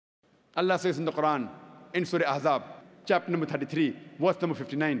Allah says in the Quran, in Surah HIJAAB, chapter number 33, verse number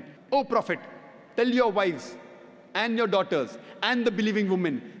 59, O Prophet, tell your wives and your daughters and the believing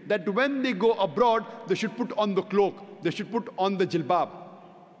women that when they go abroad, they should put on the cloak, they should put on the jilbab,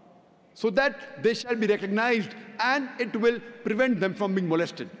 so that they shall be recognized and it will prevent them from being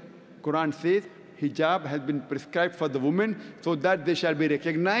molested. Quran says hijab has been prescribed for the women so that they shall be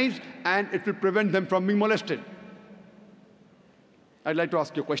recognized and it will prevent them from being molested. I'd like to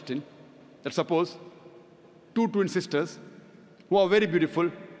ask you a question. That suppose two twin sisters who are very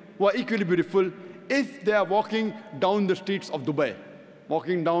beautiful, who are equally beautiful, if they are walking down the streets of Dubai,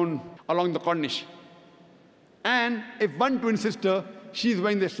 walking down along the Corniche, and if one twin sister, she is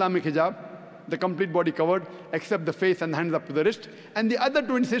wearing the Islamic hijab, the complete body covered, except the face and hands up to the wrist, and the other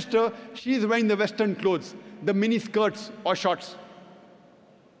twin sister, she is wearing the Western clothes, the mini skirts or shorts.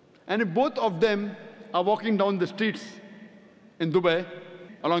 And if both of them are walking down the streets in Dubai,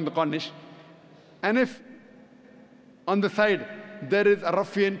 along the Corniche, and if on the side there is a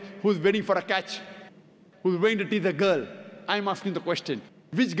ruffian who's waiting for a catch, who's waiting to tease a girl, I'm asking the question,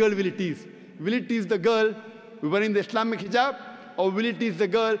 which girl will he tease? Will he tease the girl wearing the Islamic hijab, or will he tease the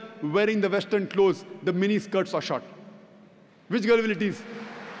girl wearing the Western clothes, the mini skirts or short? Which girl will he tease?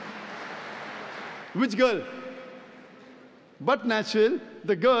 Which girl? But natural,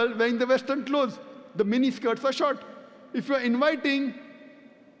 the girl wearing the Western clothes, the mini skirts or short. If you're inviting,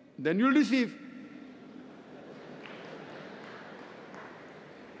 then you'll receive.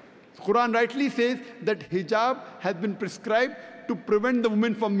 Quran rightly says that hijab has been prescribed to prevent the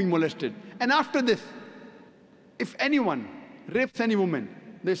woman from being molested. And after this, if anyone rapes any woman,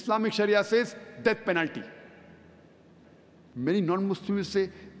 the Islamic Sharia says death penalty. Many non-Muslims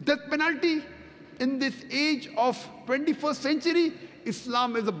say, death penalty? In this age of 21st century,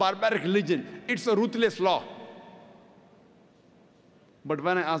 Islam is a barbaric religion. It's a ruthless law. But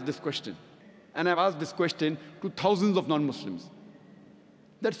when I ask this question, and I've asked this question to thousands of non-Muslims,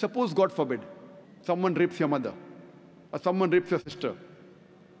 that suppose, God forbid, someone rapes your mother, or someone rapes your sister,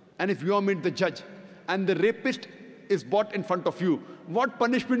 and if you are made the judge, and the rapist is brought in front of you, what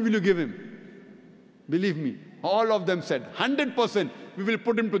punishment will you give him? Believe me, all of them said, 100%, we will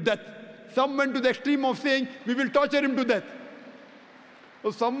put him to death. Some went to the extreme of saying, we will torture him to death.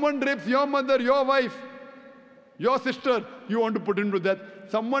 So someone rapes your mother, your wife, your sister, you want to put him to death.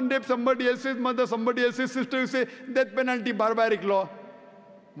 Someone rapes somebody else's mother, somebody else's sister, you say, death penalty, barbaric law.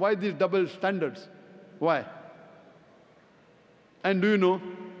 Why these double standards? Why? And do you know,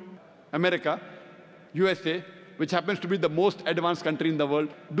 America, USA, which happens to be the most advanced country in the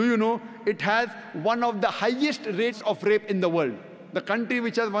world, do you know it has one of the highest rates of rape in the world? The country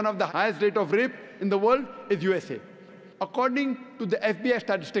which has one of the highest rate of rape in the world is USA. According to the FBI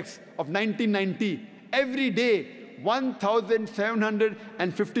statistics of 1990, every day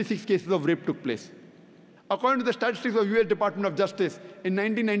 1,756 cases of rape took place. According to the statistics of US Department of Justice, in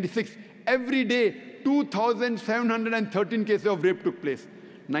 1996, every day 2,713 cases of rape took place.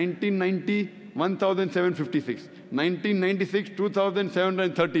 1990, 1,756. 1996,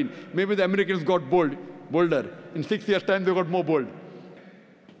 2,713. Maybe the Americans got bolder. In 6 years' time, they got more bold.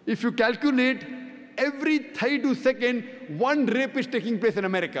 If you calculate, every 32 seconds, one rape is taking place in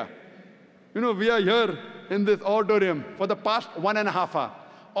America. You know, we are here in this auditorium for the past 1.5 hours.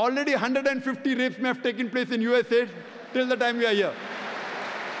 Already 150 rapes may have taken place in USA till the time we are here.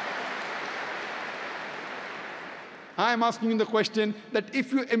 I am asking you the question that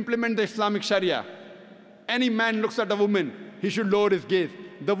if you implement the Islamic Sharia, any man looks at a woman, he should lower his gaze.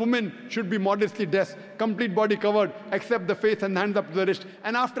 The woman should be modestly dressed, complete body covered, except the face and hands up to the wrist.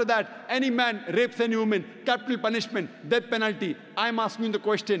 And after that, any man rapes any woman, capital punishment, death penalty. I am asking you the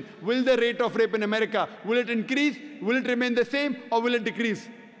question, will the rate of rape in America, will it increase, will it remain the same, or will it decrease?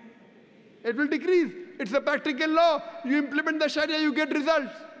 It will decrease. It's a practical law. You implement the Sharia, you get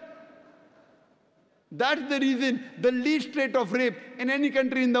results. That's the reason the least rate of rape in any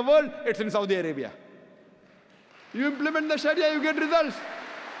country in the world, it's in Saudi Arabia. You implement the Sharia, you get results.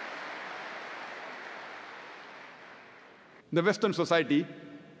 The Western society,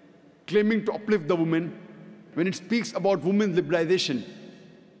 claiming to uplift the woman, when it speaks about women's liberalization,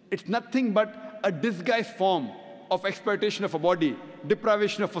 it's nothing but a disguised form of exploitation of a body,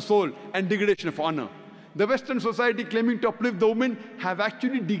 deprivation of a soul, and degradation of honor. The Western society, claiming to uplift the woman, have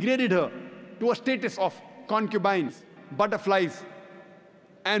actually degraded her to a status of concubines, butterflies,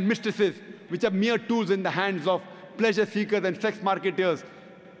 and mistresses, which are mere tools in the hands of pleasure seekers and sex marketers,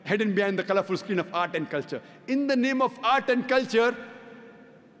 hidden behind the colorful screen of art and culture. In the name of art and culture,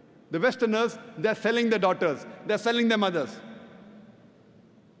 the Westerners, they're selling their daughters, they're selling their mothers.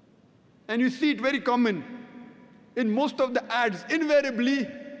 And you see it very common. In most of the ads, invariably,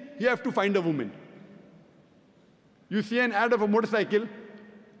 you have to find a woman. You see an ad of a motorcycle,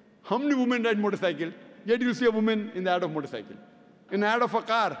 how many women ride motorcycle? Yet you see a woman in the ad of motorcycle. In the ad of a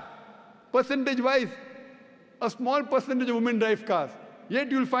car, percentage-wise, a small percentage of women drive cars.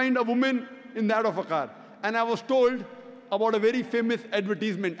 Yet you'll find a woman in the ad of a car. And I was told about a very famous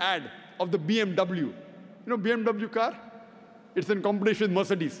advertisement ad of the BMW. You know BMW car? It's in competition with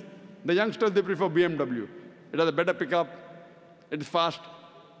Mercedes. The youngsters, they prefer BMW. It has a better pickup. It is fast.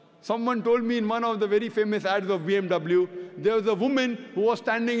 Someone told me in one of the very famous ads of BMW, there was a woman who was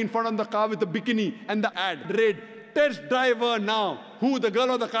standing in front of the car with a bikini, and the ad read, "Test driver now." Who? The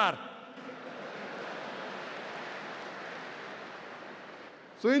girl or the car?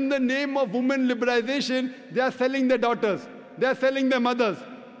 So in the name of women liberalization, they are selling their daughters. They are selling their mothers.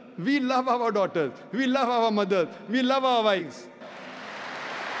 We love our daughters. We love our mothers. We love our wives.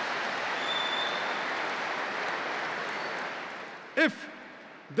 If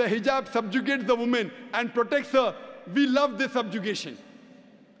the hijab subjugates the woman and protects her, we love this subjugation.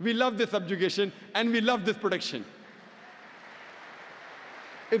 We love this subjugation and we love this protection.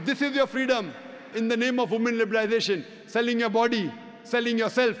 If this is your freedom in the name of women liberalization, selling your body, selling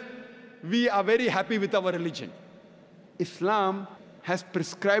yourself, we are very happy with our religion. Islam has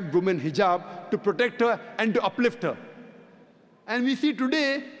prescribed women hijab to protect her and to uplift her. And we see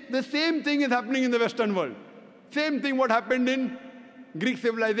today the same thing is happening in the Western world. Same thing what happened in Greek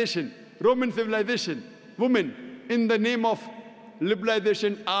civilization, Roman civilization. Women, in the name of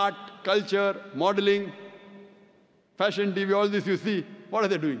liberalization, art, culture, modeling, fashion TV, all this you see, what are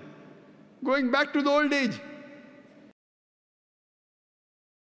they doing? Going back to the old age.